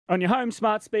on your home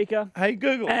smart speaker. Hey,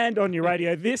 Google. And on your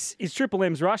radio. This is Triple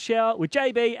M's Rush Hour with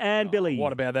JB and Billy.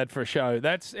 What about that for a show?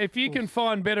 That's if you can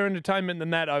find better entertainment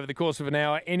than that over the course of an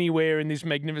hour anywhere in this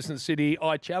magnificent city,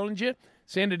 I challenge you.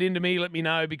 Send it in to me. Let me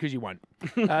know because you won't.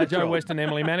 Joe West and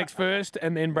Emily Mannix first,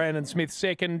 and then Brandon Smith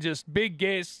second. Just big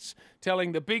guests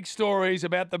telling the big stories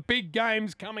about the big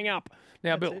games coming up.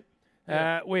 Now, Bill,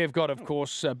 we have got, of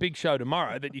course, a big show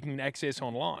tomorrow that you can access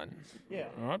online. Yeah.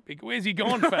 All right. Where's he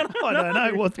gone, Fat? I don't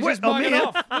know. He's just bugging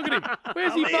off. Look at him.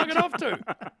 Where's he bugging off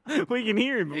to? We can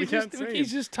hear him, but we can't see him.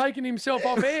 He's just taking himself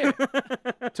off air.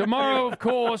 Tomorrow, of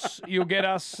course, you'll get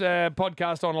us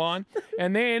podcast online.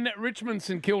 And then Richmond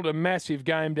St Kilda, massive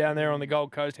game down there on the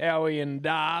Gold Coast. Howie and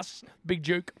Das, Big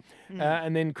Duke.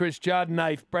 And then Chris Judd,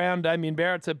 Nath Brown, Damien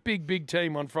Barrett's a big, big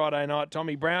team on Friday night.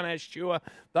 Tommy Brown, Ash Stewart.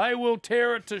 They will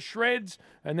tear it to shreds.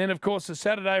 And then, of course, the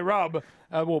Saturday rub.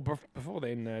 Before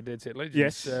then, Dead Set Legends.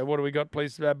 Yes. What do we got,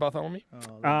 please, Bartholomew?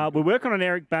 We're working on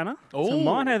Eric Banner. So Ooh,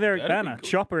 might have Eric that'd be Banner, good.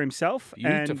 Chopper himself.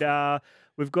 Beautiful. And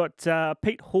we've got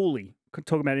Pete Hawley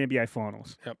talking about NBA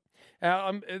Finals.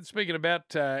 Yep. Speaking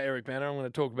about Eric Banner, I'm going to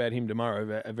talk about him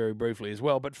tomorrow very briefly as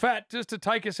well. But, Fat, just to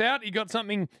take us out, you got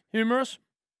something humorous?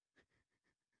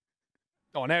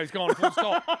 Oh, now he's gone full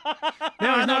stop.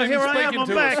 Now he's not even speaking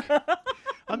to us.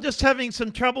 I'm just having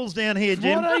some troubles down here,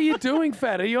 Jim. What are you doing,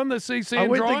 Fat? Are you on the CC I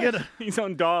and went drive? to get He's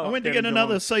on dial. I went to get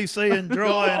another CC and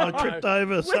dry, and I tripped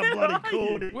over some bloody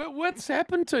cord. What's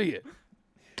happened to you?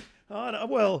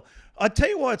 Well, I tell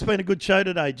you why it's been a good show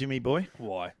today, Jimmy boy.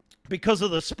 Why? Because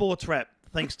of the sports rap.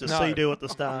 Thanks to No. Sea-Doo at the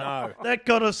start. No. That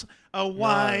got us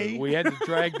away. No, we had to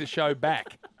drag the show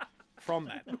back from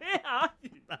that. Where are you?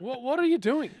 What are you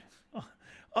doing?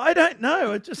 I don't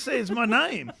know. It just says my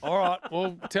name. All right,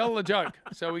 well, tell the joke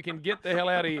so we can get the hell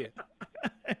out of here.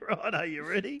 Right, are you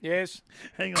ready? Yes.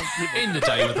 Hang on. Jimmy. End the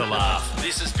day with a laugh.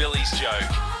 This is Billy's joke.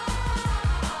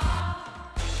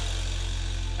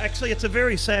 Actually, it's a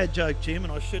very sad joke, Jim,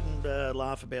 and I shouldn't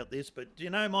laugh about this, but do you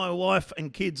know my wife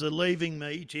and kids are leaving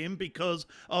me, Jim, because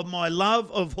of my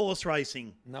love of horse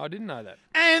racing? No, I didn't know that.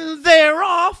 And they're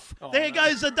off. Oh, there no.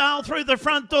 goes the Dale through the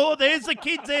front door. There's the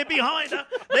kids there behind her.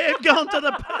 They've gone to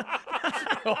the...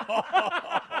 Oh,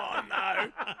 no.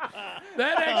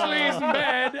 That actually isn't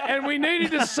bad, and we needed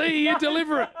to see you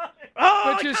deliver it.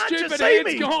 Oh, But your can't you stupid see head's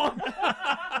me? gone.